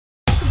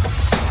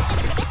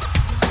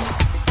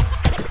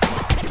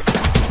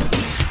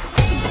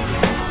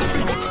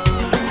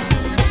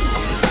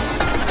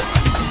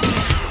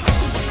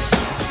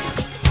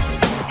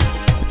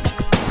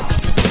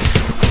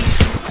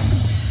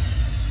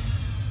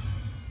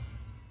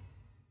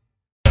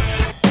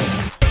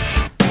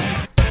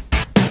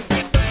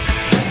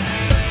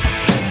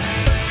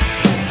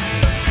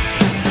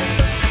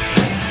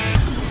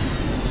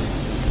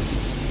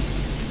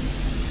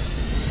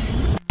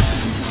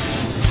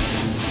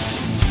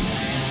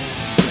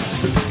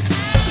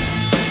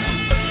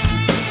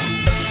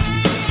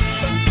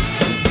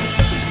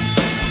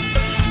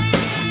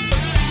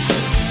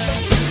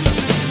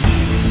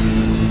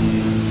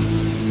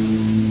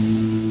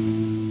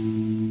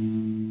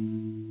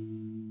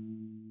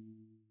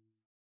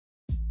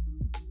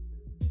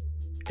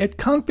It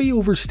can't be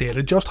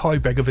overstated just how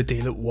big of a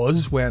deal it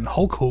was when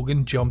Hulk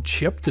Hogan jumped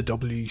ship to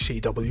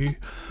WCW.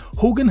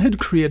 Hogan had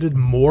created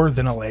more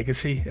than a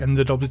legacy in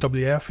the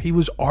WWF. He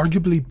was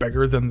arguably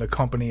bigger than the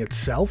company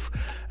itself,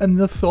 and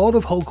the thought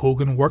of Hulk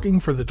Hogan working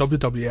for the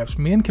WWF's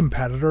main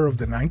competitor of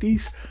the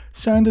 90s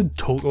sounded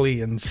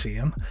totally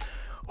insane.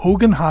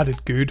 Hogan had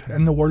it good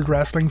in the World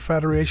Wrestling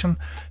Federation,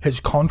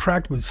 his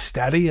contract was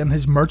steady and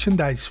his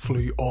merchandise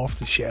flew off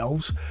the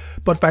shelves,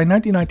 but by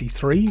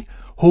 1993,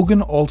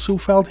 Hogan also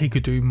felt he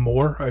could do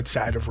more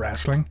outside of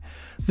wrestling.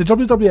 The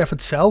WWF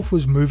itself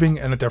was moving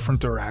in a different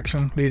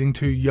direction, leading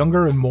to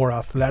younger and more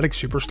athletic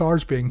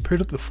superstars being put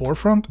at the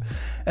forefront,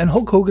 and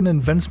Hulk Hogan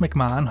and Vince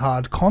McMahon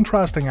had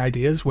contrasting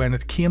ideas when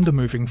it came to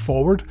moving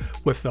forward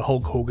with the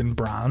Hulk Hogan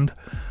brand.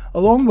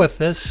 Along with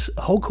this,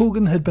 Hulk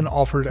Hogan had been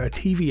offered a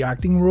TV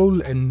acting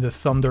role in the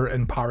Thunder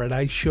in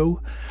Paradise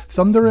show.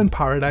 Thunder in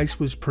Paradise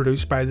was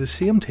produced by the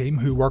same team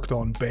who worked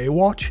on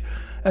Baywatch,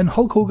 and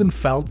Hulk Hogan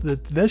felt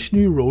that this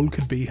new role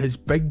could be his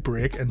big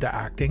break into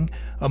acting,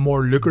 a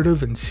more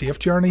lucrative and safe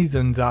journey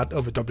than that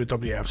of a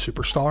WWF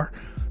superstar.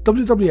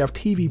 WWF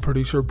TV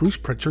producer Bruce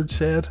Pritchard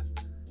said,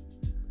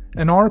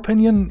 "In our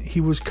opinion, he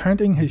was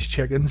counting his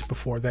chickens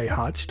before they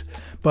hatched,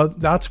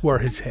 but that's where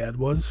his head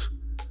was.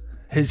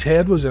 His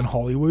head was in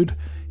Hollywood.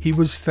 He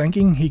was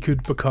thinking he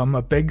could become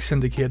a big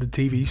syndicated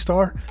TV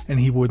star and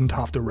he wouldn't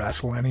have to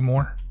wrestle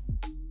anymore."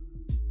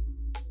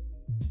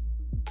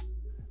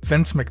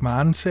 Vince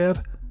McMahon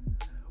said,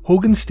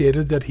 "Hogan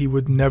stated that he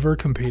would never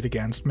compete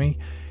against me.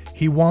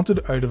 He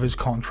wanted out of his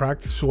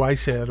contract, so I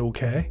said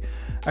okay.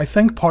 I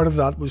think part of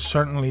that was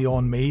certainly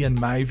on me and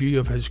my view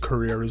of his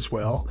career as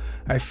well.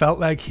 I felt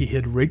like he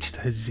had reached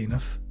his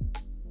zenith."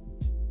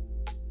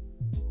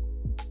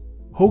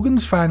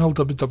 Hogan's final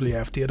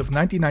WWF date of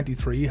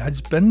 1993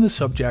 has been the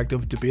subject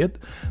of debate,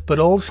 but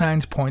all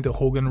signs point to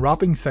Hogan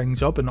wrapping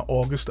things up in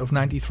August of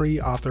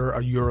 93 after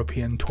a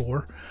European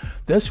tour.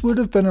 This would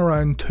have been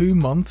around 2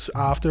 months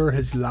after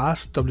his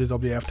last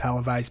WWF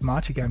televised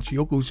match against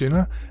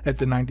Yokozuna at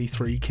the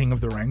 93 King of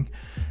the Ring.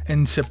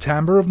 In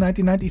September of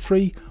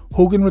 1993,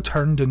 Hogan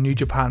returned to New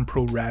Japan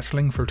Pro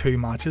Wrestling for 2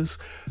 matches,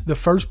 the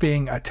first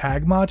being a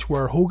tag match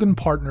where Hogan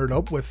partnered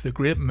up with the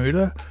Great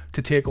Muta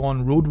to take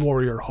on Road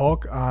Warrior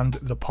Hawk and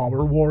the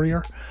Power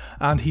Warrior,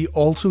 and he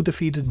also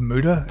defeated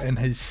Muta in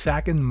his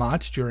second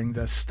match during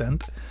this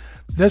stint.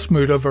 This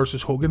Muta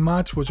vs Hogan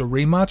match was a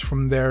rematch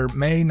from their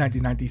May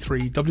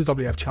 1993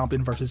 WWF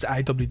Champion vs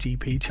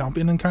IWGP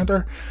Champion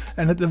encounter,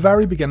 and at the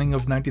very beginning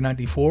of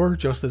 1994,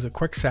 just as a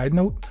quick side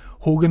note,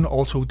 Hogan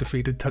also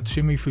defeated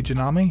Tatsumi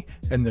Fujinami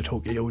in the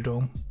Tokyo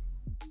Dome.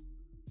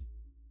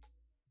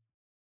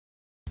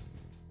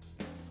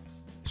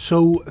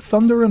 So,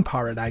 Thunder in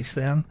Paradise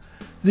then.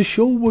 The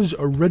show was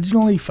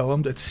originally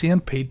filmed at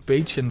St. Pete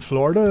Beach in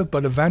Florida,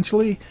 but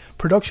eventually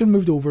production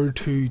moved over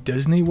to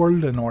Disney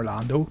World in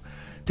Orlando.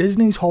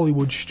 Disney's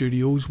Hollywood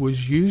Studios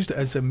was used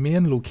as a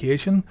main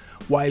location,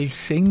 while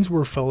scenes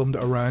were filmed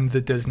around the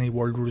Disney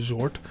World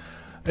Resort.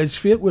 As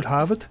fate would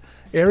have it,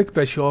 Eric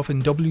Bischoff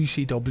and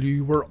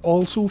WCW were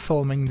also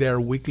filming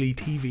their weekly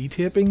TV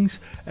tapings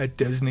at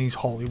Disney's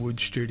Hollywood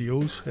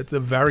Studios, at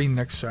the very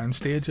next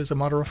soundstage as a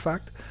matter of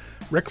fact.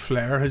 Ric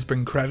Flair has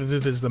been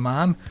credited as the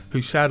man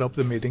who set up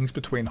the meetings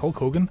between Hulk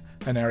Hogan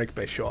and Eric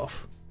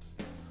Bischoff.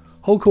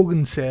 Hulk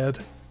Hogan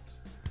said,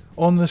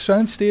 "On the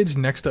soundstage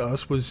next to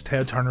us was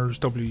Ted Turner's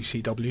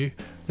WCW.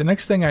 The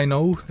next thing I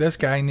know, this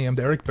guy named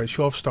Eric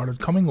Bischoff started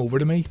coming over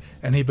to me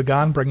and he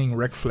began bringing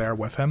Ric Flair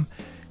with him.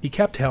 He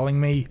kept telling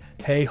me,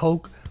 'Hey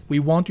Hulk, we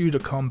want you to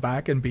come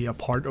back and be a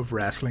part of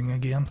wrestling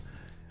again.'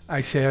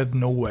 I said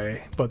no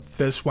way, but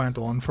this went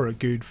on for a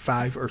good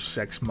 5 or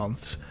 6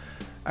 months.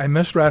 I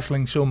missed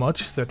wrestling so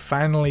much that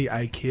finally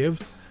I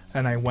caved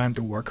and I went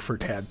to work for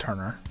Ted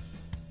Turner."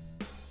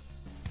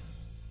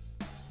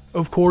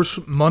 Of course,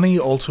 money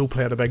also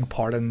played a big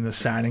part in the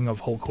signing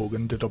of Hulk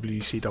Hogan to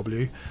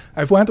WCW.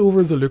 I've went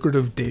over the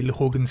lucrative deal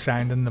Hogan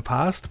signed in the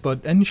past,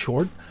 but in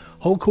short,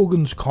 Hulk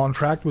Hogan's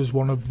contract was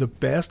one of the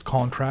best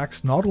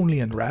contracts not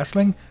only in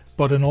wrestling,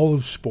 but in all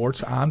of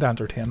sports and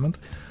entertainment.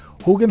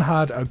 Hogan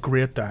had a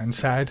great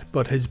downside,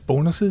 but his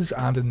bonuses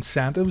and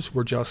incentives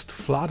were just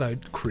flat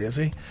out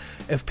crazy.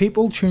 If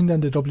people tuned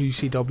into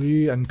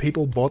WCW and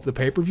people bought the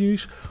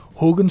pay-per-views,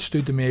 Hogan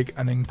stood to make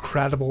an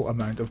incredible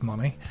amount of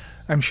money.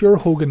 I'm sure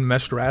Hogan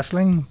missed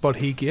wrestling, but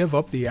he gave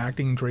up the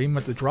acting dream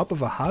at the drop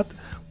of a hat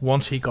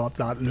once he got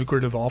that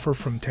lucrative offer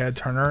from Ted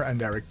Turner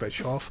and Eric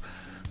Bischoff.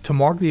 To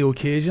mark the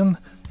occasion,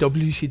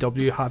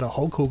 WCW had a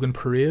Hulk Hogan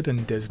parade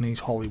in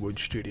Disney's Hollywood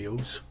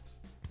Studios.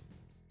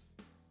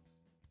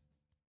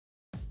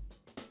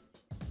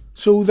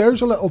 So there's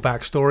a little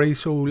backstory,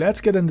 so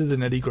let's get into the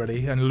nitty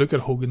gritty and look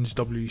at Hogan's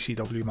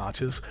WCW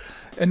matches.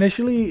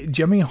 Initially,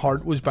 Jimmy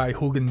Hart was by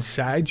Hogan's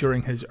side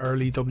during his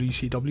early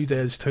WCW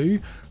days too,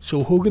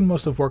 so Hogan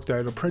must have worked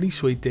out a pretty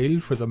sweet deal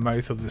for the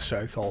mouth of the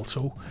South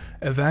also.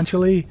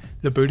 Eventually,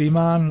 the Booty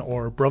Man,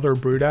 or Brother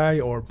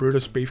Brudeye, or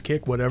Brutus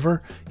Beefcake,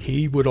 whatever,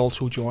 he would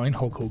also join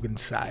Hulk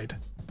Hogan's side.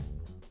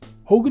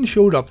 Hogan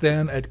showed up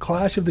then at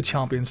Clash of the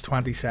Champions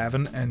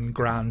 27 in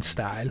grand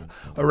style,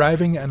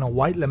 arriving in a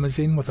white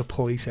limousine with a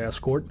police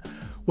escort.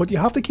 What you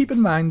have to keep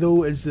in mind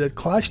though is that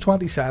Clash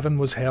 27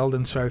 was held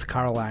in South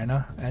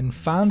Carolina, and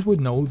fans would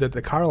know that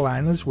the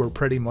Carolinas were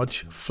pretty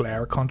much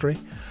Flair country.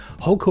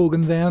 Hulk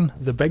Hogan then,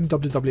 the big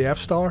WWF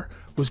star,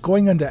 was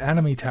going into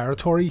enemy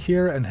territory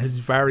here in his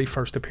very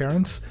first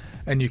appearance,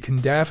 and you can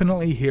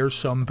definitely hear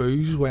some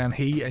boos when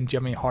he and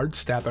Jimmy Hart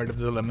step out of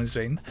the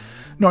limousine.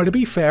 Now to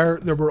be fair,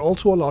 there were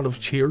also a lot of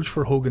cheers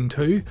for Hogan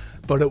too,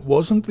 but it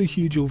wasn't the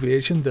huge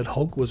ovation that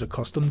Hulk was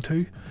accustomed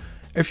to.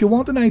 If you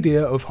want an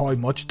idea of how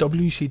much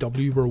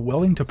WCW were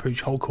willing to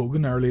push Hulk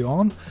Hogan early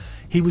on,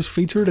 he was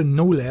featured in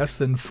no less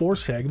than 4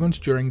 segments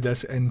during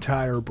this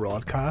entire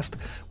broadcast,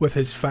 with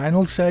his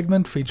final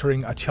segment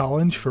featuring a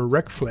challenge for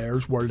Ric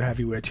Flair's World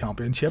Heavyweight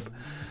Championship.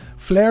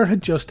 Flair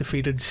had just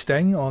defeated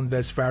Sting on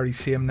this very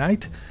same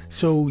night,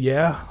 so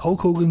yeah, Hulk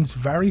Hogan's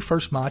very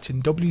first match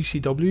in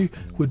WCW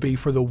would be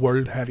for the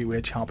World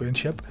Heavyweight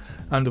Championship,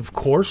 and of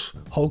course,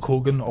 Hulk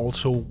Hogan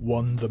also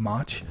won the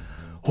match.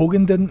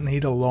 Hogan didn't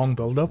need a long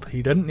build-up,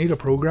 he didn't need a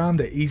program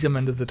to ease him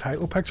into the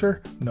title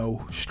picture.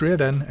 No, straight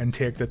in and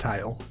take the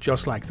title,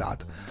 just like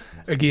that.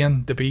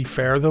 Again, to be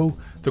fair though,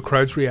 the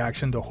crowd's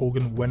reaction to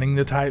Hogan winning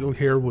the title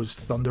here was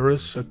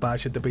thunderous at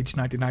Bash at the Beach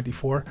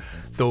 1994,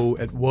 though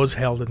it was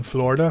held in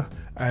Florida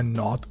and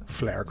not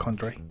Flair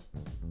country.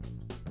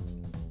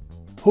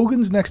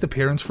 Hogan's next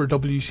appearance for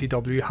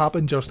WCW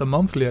happened just a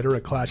month later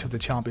at Clash of the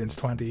Champions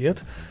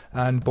 28,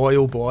 and boy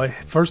oh boy,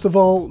 first of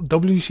all,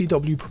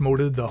 WCW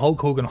promoted the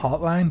Hulk Hogan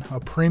Hotline, a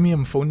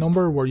premium phone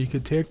number where you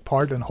could take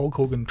part in Hulk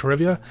Hogan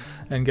trivia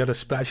and get a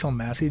special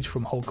message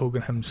from Hulk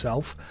Hogan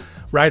himself.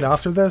 Right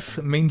after this,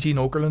 Mean Gene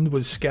Okerlund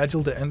was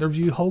scheduled to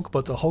interview Hulk,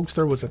 but the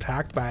Hulkster was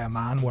attacked by a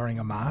man wearing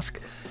a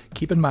mask.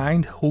 Keep in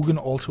mind, Hogan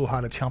also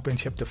had a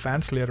championship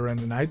defense later in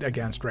the night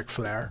against Ric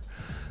Flair.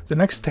 The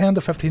next 10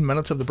 to 15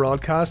 minutes of the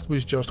broadcast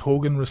was just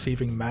Hogan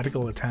receiving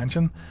medical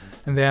attention,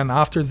 and then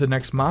after the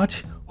next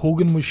match,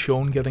 Hogan was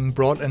shown getting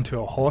brought into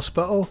a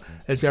hospital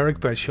as Eric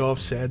Bischoff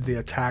said the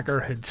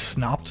attacker had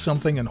snapped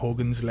something in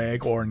Hogan's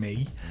leg or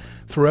knee.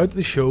 Throughout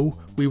the show,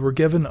 we were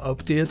given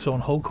updates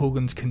on Hulk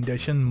Hogan's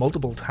condition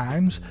multiple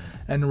times,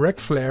 and Ric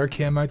Flair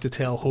came out to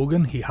tell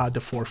Hogan he had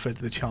to forfeit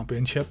the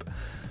championship.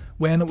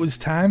 When it was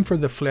time for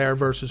the Flair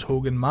vs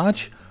Hogan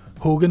match,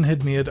 Hogan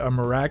had made a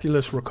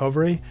miraculous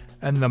recovery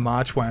and the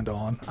match went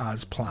on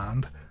as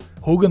planned.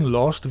 Hogan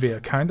lost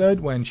via countout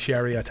when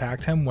Sherry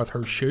attacked him with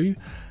her shoe,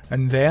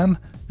 and then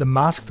the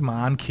masked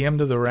man came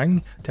to the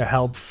ring to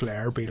help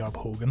Flair beat up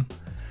Hogan.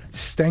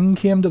 Sting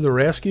came to the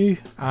rescue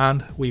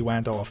and we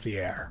went off the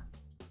air.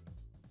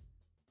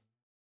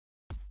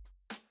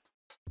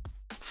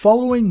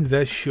 Following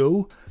this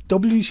show,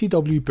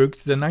 WCW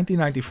booked the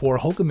 1994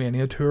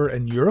 Hulkamania tour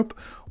in Europe,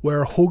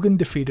 where Hogan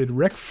defeated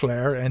Ric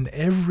Flair in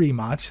every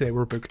match they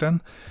were booked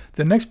in.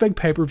 The next big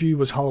pay-per-view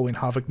was Halloween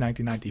Havoc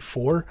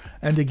 1994,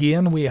 and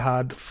again we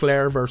had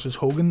Flair vs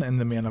Hogan in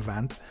the main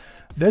event.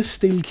 This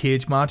steel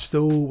cage match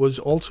though was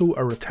also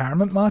a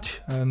retirement match,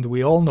 and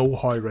we all know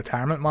how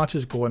retirement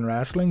matches go in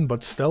wrestling,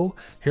 but still,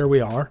 here we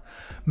are.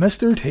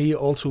 Mr. T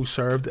also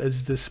served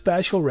as the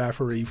special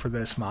referee for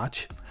this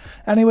match.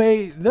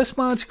 Anyway, this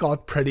match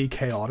got pretty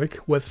chaotic,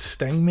 with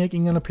Sting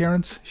making an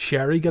appearance,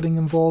 Sherry getting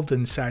involved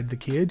inside the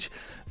cage,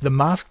 the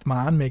masked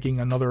man making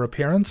another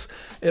appearance.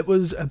 It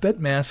was a bit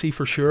messy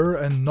for sure,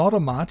 and not a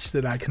match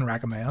that I can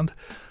recommend.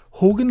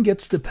 Hogan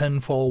gets the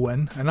pinfall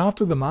win, and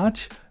after the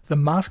match, the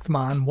masked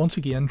man once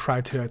again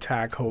tried to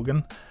attack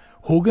Hogan.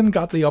 Hogan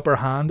got the upper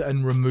hand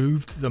and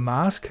removed the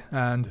mask,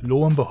 and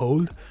lo and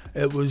behold,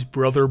 it was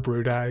Brother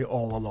Brudeye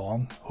all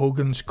along,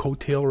 Hogan's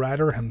coattail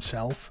rider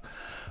himself.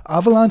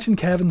 Avalanche and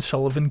Kevin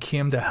Sullivan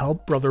came to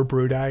help Brother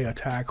Brudeye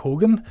attack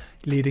Hogan,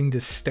 leading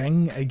to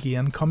Sting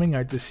again coming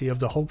out to save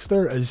the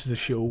Hulkster as the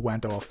show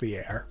went off the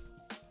air.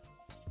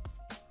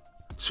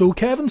 So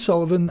Kevin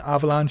Sullivan,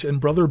 Avalanche and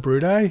Brother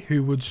Brudeye,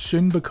 who would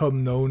soon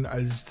become known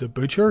as the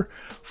Butcher,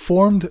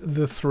 formed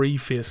the Three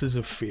Faces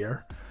of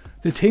Fear.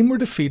 The team were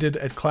defeated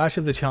at Clash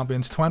of the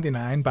Champions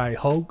 29 by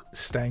Hulk,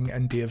 Sting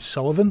and Dave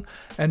Sullivan,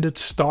 and at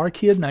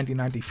Starrcade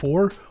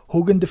 1994,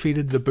 Hogan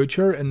defeated the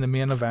Butcher in the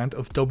main event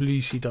of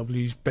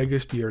WCW's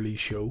biggest yearly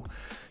show.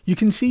 You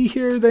can see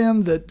here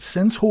then that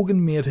since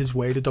Hogan made his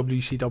way to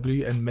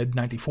WCW in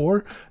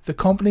mid-94, the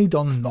company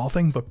done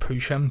nothing but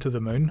push him to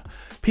the moon.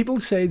 People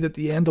say that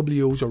the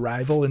NWO's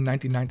arrival in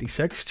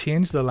 1996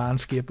 changed the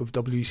landscape of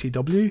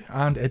WCW,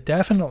 and it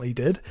definitely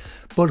did,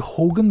 but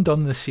Hogan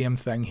done the same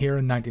thing here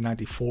in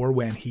 1994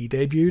 when he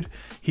debuted.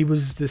 He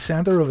was the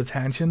centre of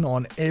attention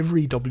on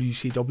every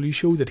WCW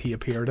show that he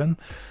appeared in.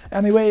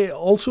 Anyway,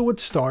 also at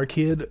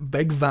Starrcade,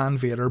 Big Van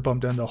Vader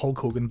bumped into Hulk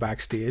Hogan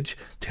backstage,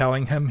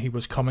 telling him he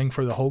was coming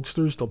for the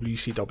Hulkster's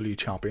WCW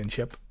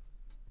Championship.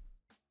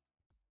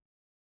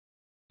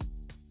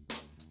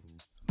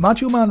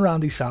 Macho Man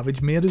Randy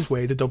Savage made his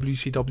way to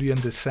WCW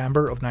in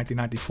December of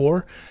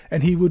 1994,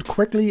 and he would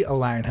quickly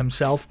align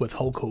himself with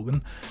Hulk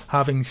Hogan,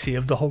 having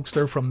saved the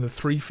Hulkster from the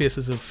Three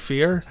Faces of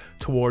Fear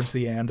towards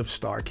the end of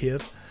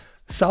Starrcade.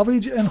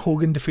 Savage and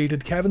Hogan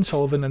defeated Kevin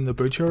Sullivan and The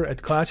Butcher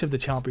at Clash of the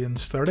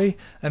Champions 30,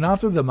 and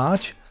after the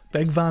match,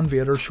 Big Van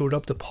Vader showed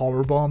up to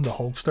powerbomb the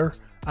Hulkster,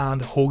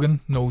 and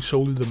Hogan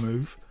no-sold the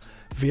move.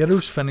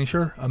 Vader's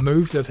finisher, a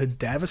move that had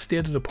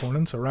devastated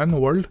opponents around the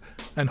world,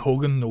 and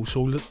Hogan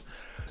no-sold it.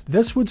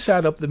 This would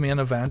set up the main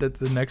event at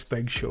the next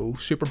big show,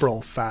 Super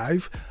Brawl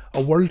 5,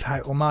 a world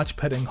title match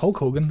pitting Hulk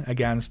Hogan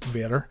against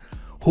Vader.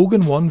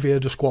 Hogan won via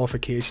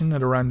disqualification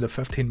at around the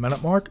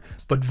 15-minute mark,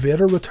 but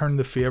Vader returned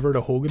the favour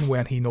to Hogan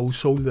when he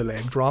no-sold the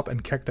leg drop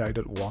and kicked out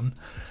at 1.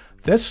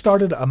 This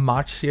started a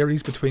match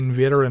series between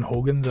Vader and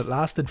Hogan that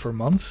lasted for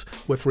months,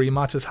 with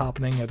rematches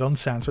happening at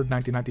Uncensored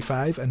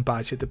 1995 and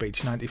Bash at the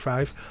Beach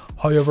 95.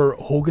 However,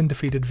 Hogan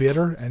defeated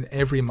Vader in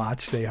every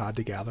match they had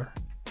together.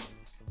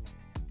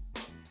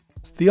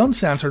 The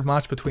Uncensored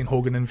match between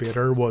Hogan and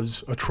Vader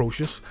was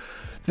atrocious.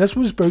 This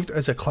was booked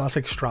as a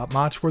classic strap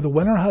match where the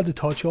winner had to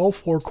touch all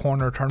 4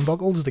 corner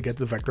turnbuckles to get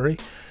the victory.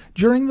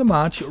 During the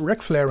match,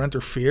 Ric Flair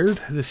interfered,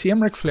 the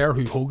same Ric Flair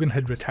who Hogan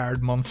had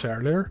retired months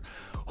earlier.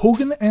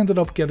 Hogan ended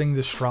up getting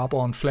the strap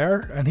on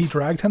Flair and he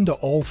dragged him to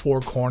all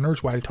 4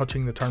 corners while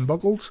touching the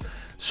turnbuckles.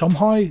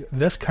 Somehow,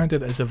 this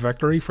counted as a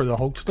victory for the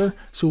Hulkster,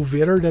 so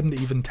Vader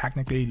didn't even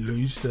technically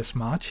lose this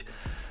match.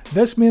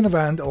 This main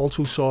event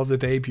also saw the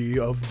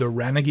debut of the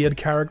Renegade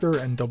character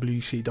in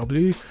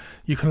WCW.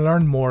 You can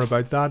learn more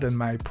about that in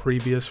my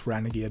previous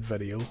Renegade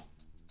video.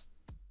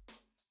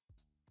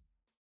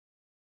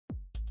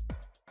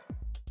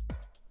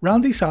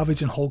 Randy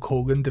Savage and Hulk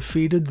Hogan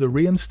defeated the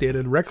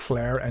reinstated Ric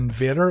Flair and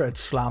Vader at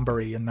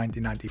Slamboree in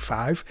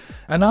 1995,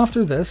 and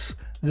after this,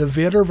 the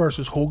Vader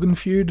vs Hogan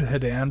feud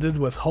had ended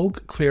with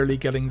Hulk clearly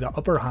getting the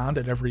upper hand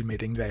at every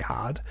meeting they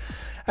had.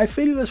 I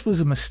feel this was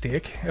a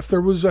mistake. If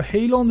there was a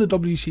heel on the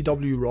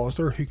WCW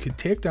roster who could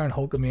take down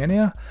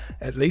Hulkamania,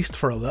 at least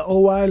for a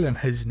little while, and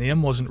his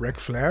name wasn't Ric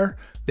Flair,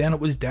 then it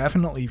was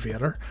definitely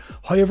Vader.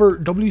 However,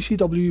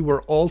 WCW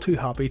were all too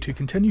happy to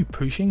continue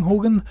pushing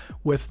Hogan,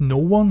 with no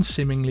one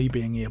seemingly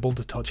being able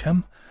to touch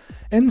him.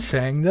 In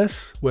saying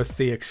this, with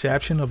the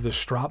exception of the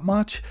strap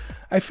match,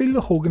 I feel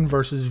the Hogan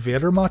vs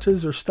Vader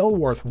matches are still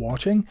worth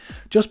watching,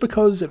 just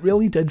because it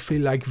really did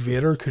feel like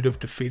Vader could have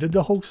defeated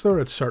the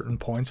Hulkster at certain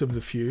points of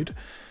the feud.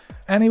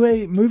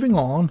 Anyway, moving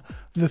on,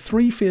 the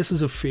 3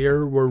 Faces of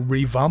Fear were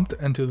revamped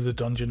into the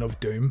Dungeon of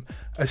Doom,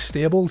 a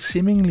stable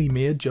seemingly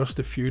made just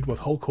to feud with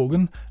Hulk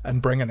Hogan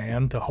and bring an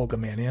end to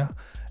Hulkamania.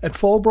 At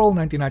Fall Brawl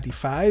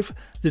 1995,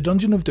 the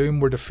Dungeon of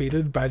Doom were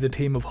defeated by the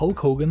team of Hulk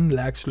Hogan,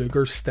 Lex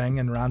Luger, Sting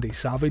and Randy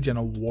Savage in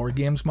a War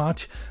Games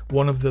match,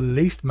 one of the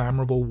least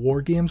memorable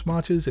War Games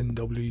matches in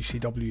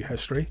WCW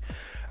history.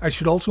 I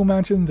should also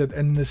mention that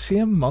in the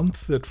same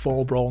month that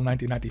Fall Brawl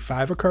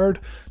 1995 occurred,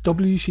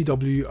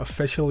 WCW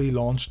officially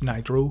launched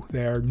Nitro,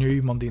 their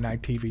new Monday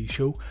night TV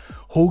show.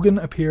 Hogan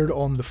appeared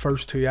on the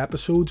first 2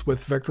 episodes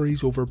with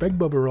victories over Big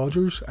Bubba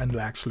Rogers and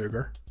Lex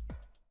Luger.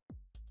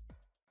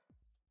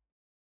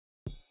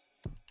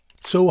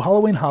 So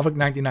Halloween Havoc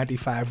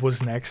 1995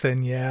 was next,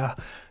 and yeah,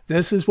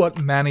 this is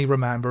what many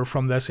remember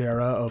from this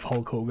era of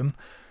Hulk Hogan.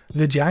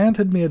 The Giant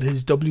had made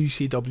his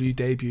WCW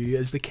debut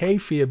as the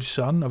kayfabe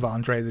son of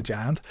Andre the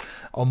Giant,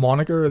 a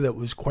moniker that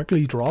was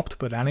quickly dropped,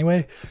 but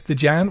anyway, the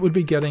Giant would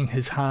be getting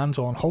his hands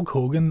on Hulk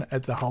Hogan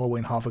at the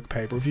Halloween Havoc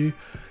pay-per-view.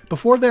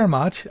 Before their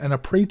match, in a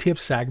pre-taped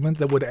segment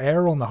that would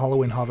air on the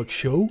Halloween Havoc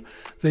show,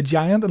 the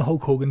Giant and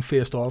Hulk Hogan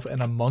faced off in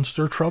a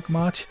monster truck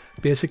match,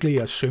 basically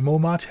a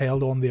sumo match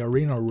held on the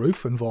arena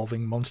roof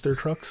involving monster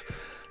trucks.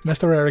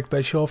 Mr. Eric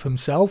Bischoff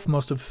himself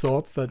must have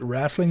thought that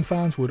wrestling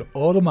fans would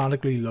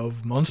automatically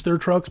love monster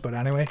trucks, but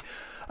anyway,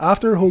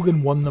 after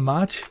Hogan won the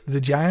match, the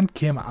Giant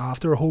came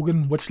after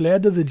Hogan, which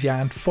led to the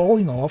Giant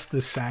falling off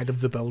the side of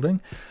the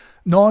building.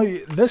 Now,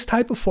 this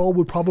type of fall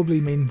would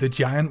probably mean the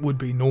Giant would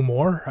be no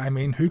more. I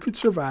mean, who could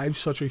survive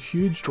such a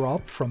huge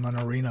drop from an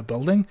arena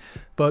building?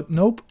 But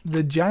nope,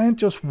 the Giant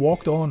just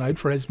walked on out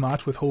for his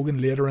match with Hogan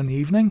later in the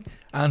evening,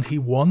 and he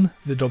won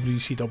the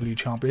WCW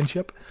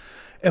Championship.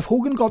 If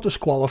Hogan got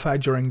disqualified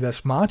during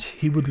this match,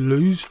 he would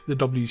lose the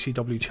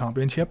WCW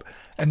Championship,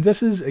 and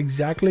this is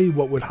exactly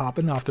what would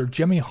happen after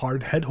Jimmy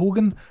Hart hit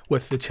Hogan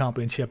with the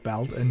championship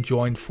belt and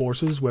joined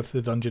forces with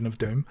the Dungeon of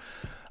Doom.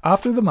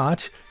 After the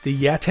match, the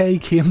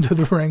Yeti came to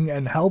the ring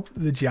and helped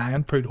the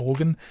Giant put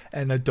Hogan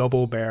in a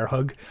double bear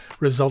hug,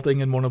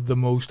 resulting in one of the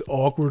most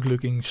awkward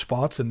looking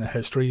spots in the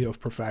history of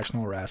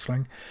professional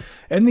wrestling.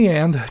 In the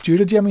end, due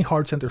to Jimmy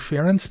Hart's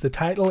interference, the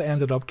title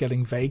ended up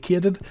getting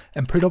vacated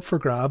and put up for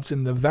grabs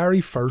in the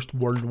very first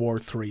World War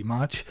III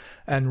match,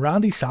 and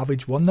Randy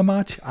Savage won the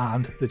match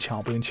and the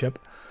championship.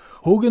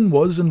 Hogan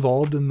was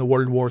involved in the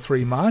World War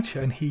III match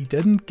and he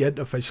didn't get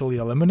officially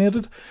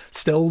eliminated.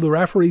 Still, the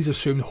referees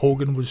assumed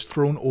Hogan was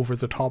thrown over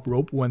the top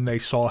rope when they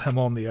saw him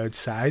on the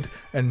outside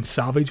and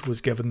Savage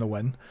was given the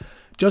win.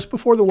 Just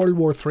before the World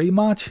War III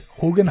match,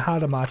 Hogan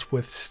had a match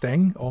with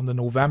Sting on the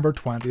November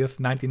 20th,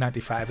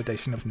 1995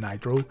 edition of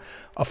Nitro,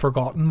 a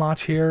forgotten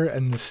match here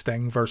in the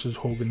Sting vs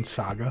Hogan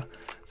saga.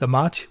 The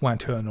match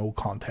went to a no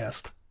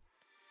contest.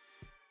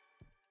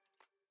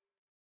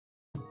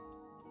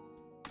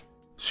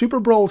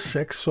 Super Brawl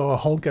 6 saw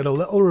Hulk get a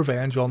little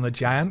revenge on the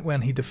Giant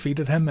when he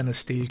defeated him in a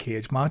steel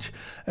cage match,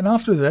 and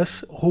after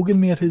this,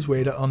 Hogan made his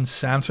way to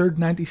Uncensored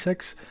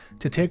 96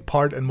 to take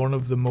part in one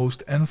of the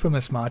most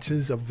infamous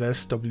matches of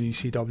this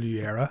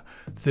WCW era,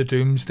 the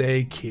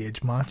Doomsday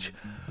Cage match.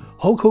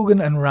 Hulk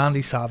Hogan and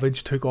Randy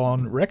Savage took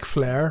on Ric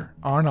Flair,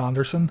 Arn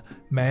Anderson,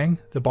 Meng,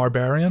 the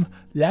Barbarian,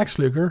 Lex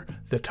Luger,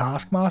 the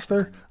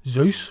Taskmaster,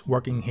 Zeus,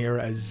 working here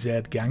as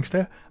Zed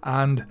Gangsta,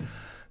 and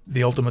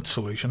the Ultimate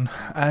Solution.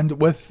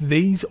 And with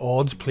these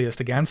odds placed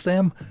against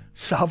them,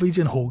 Savage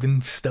and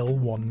Hogan still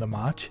won the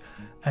match.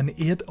 An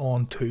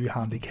 8-on-2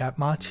 handicap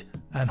match,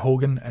 and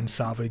Hogan and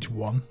Savage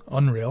won.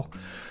 Unreal.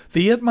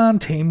 The 8-man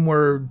team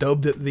were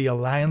dubbed the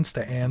Alliance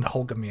to End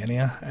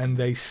Hulkamania, and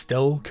they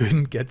still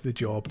couldn't get the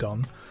job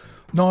done.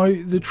 Now,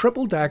 the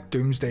triple deck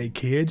Doomsday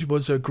Cage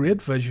was a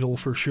great visual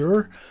for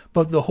sure,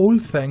 but the whole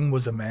thing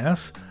was a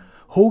mess.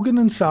 Hogan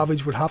and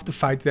Savage would have to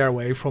fight their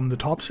way from the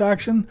top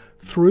section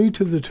through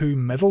to the two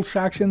middle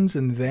sections,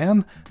 and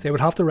then they would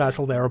have to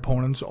wrestle their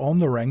opponents on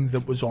the ring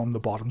that was on the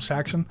bottom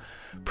section.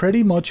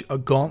 Pretty much a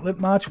gauntlet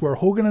match where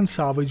Hogan and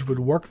Savage would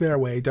work their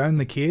way down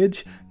the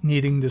cage,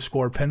 needing to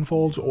score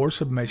pinfalls or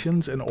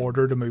submissions in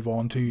order to move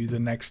on to the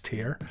next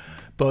tier.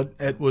 But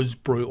it was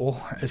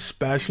brutal,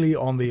 especially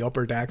on the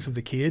upper decks of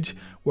the cage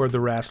where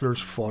the wrestlers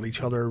fought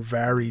each other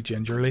very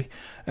gingerly,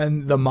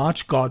 and the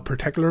match got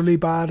particularly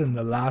bad in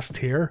the last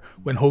tier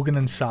when Hogan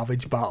and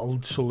Savage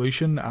battled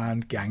Solution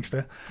and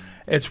Gangsta.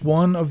 It's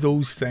one of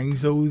those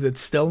things though that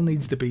still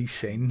needs to be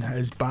seen.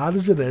 As bad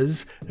as it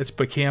is, it's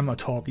become a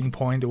talking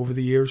point over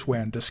the years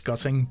when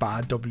discussing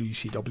bad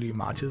WCW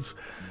matches.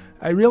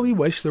 I really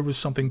wish there was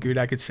something good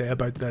I could say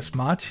about this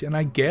match, and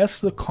I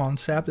guess the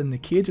concept in the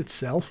cage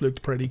itself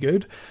looked pretty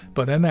good,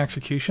 but in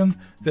execution,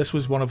 this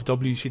was one of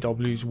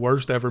WCW's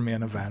worst ever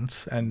main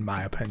events, in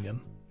my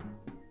opinion.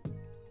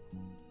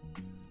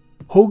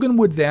 Hogan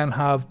would then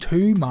have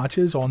two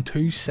matches on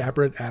two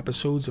separate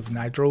episodes of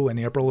Nitro in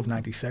April of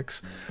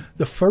 96.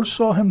 The first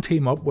saw him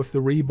team up with the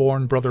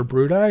reborn Brother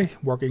Brudai,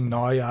 working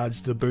now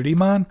as the Booty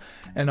Man,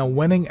 in a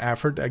winning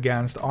effort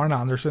against Arn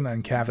Anderson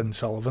and Kevin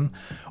Sullivan.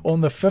 On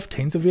the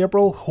 15th of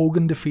April,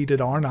 Hogan defeated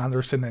Arn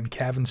Anderson and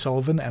Kevin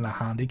Sullivan in a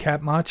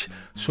handicap match,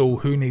 so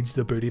who needs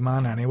the Booty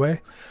Man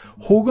anyway?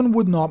 Hogan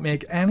would not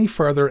make any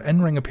further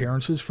in-ring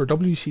appearances for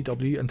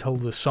WCW until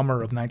the summer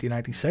of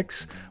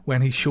 1996,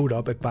 when he showed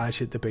up at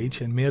Bash at the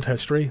Beach and made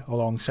history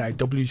alongside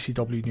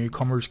WCW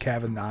newcomers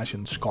Kevin Nash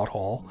and Scott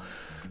Hall.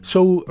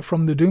 So,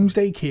 from the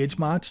Doomsday Cage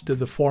match to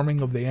the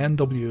forming of the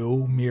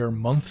NWO mere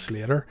months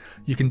later,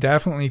 you can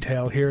definitely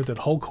tell here that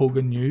Hulk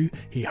Hogan knew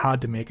he had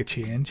to make a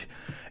change.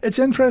 It's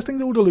interesting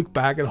though to look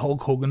back at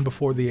Hulk Hogan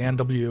before the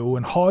NWO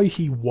and how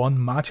he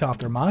won match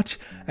after match,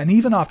 and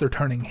even after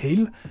turning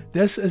heel.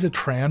 This is a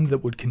trend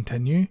that would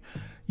continue.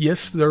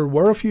 Yes, there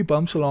were a few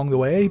bumps along the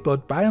way,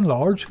 but by and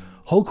large,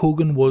 Hulk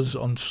Hogan was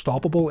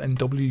unstoppable in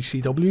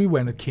WCW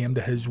when it came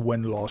to his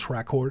win-loss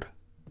record.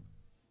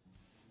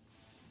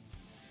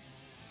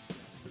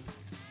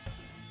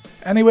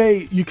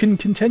 Anyway, you can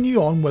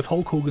continue on with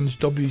Hulk Hogan's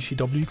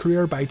WCW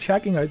career by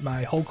checking out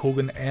my Hulk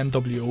Hogan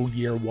NWO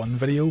Year 1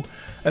 video,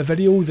 a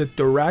video that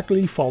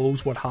directly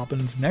follows what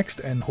happens next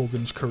in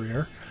Hogan's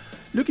career.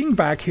 Looking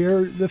back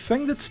here, the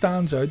thing that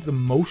stands out the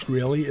most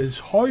really is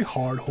how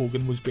hard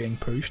Hogan was being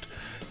pushed.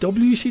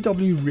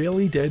 WCW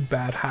really did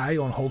bet high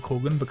on Hulk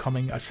Hogan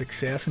becoming a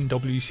success in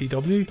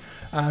WCW,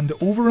 and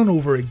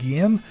over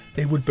again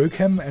they would book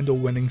him into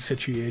winning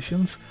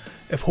situations.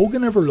 If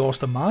Hogan ever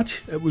lost a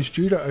match, it was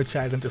due to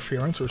outside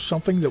interference or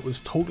something that was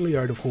totally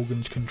out of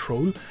Hogan's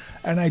control,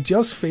 and I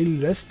just feel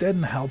this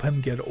didn't help him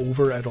get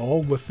over at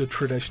all with the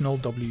traditional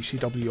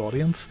WCW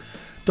audience.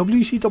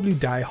 WCW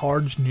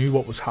diehards knew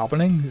what was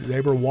happening.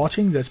 They were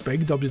watching this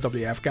big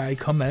WWF guy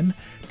come in,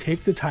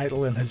 take the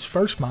title in his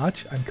first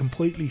match and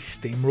completely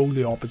steamroll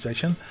the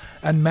opposition,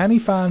 and many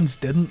fans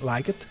didn't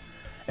like it.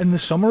 In the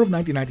summer of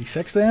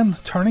 1996 then,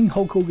 turning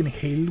Hulk Hogan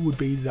heel would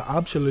be the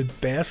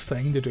absolute best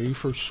thing to do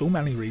for so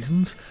many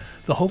reasons.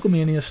 The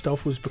Hulkamania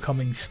stuff was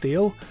becoming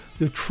stale,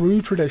 the true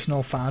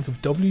traditional fans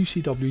of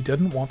WCW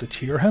didn't want to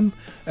cheer him,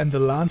 and the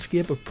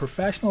landscape of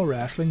professional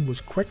wrestling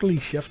was quickly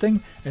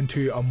shifting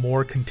into a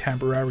more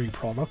contemporary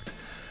product.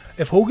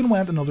 If Hogan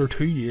went another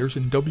 2 years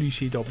in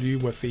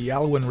WCW with the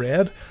yellow and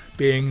red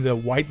being the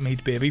white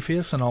meat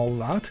babyface and all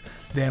that,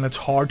 then it's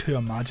hard to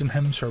imagine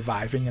him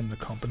surviving in the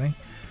company.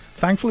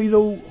 Thankfully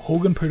though,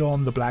 Hogan put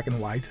on the black and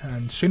white,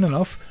 and soon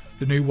enough,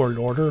 the New World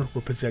Order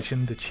were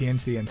positioned to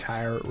change the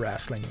entire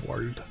wrestling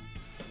world.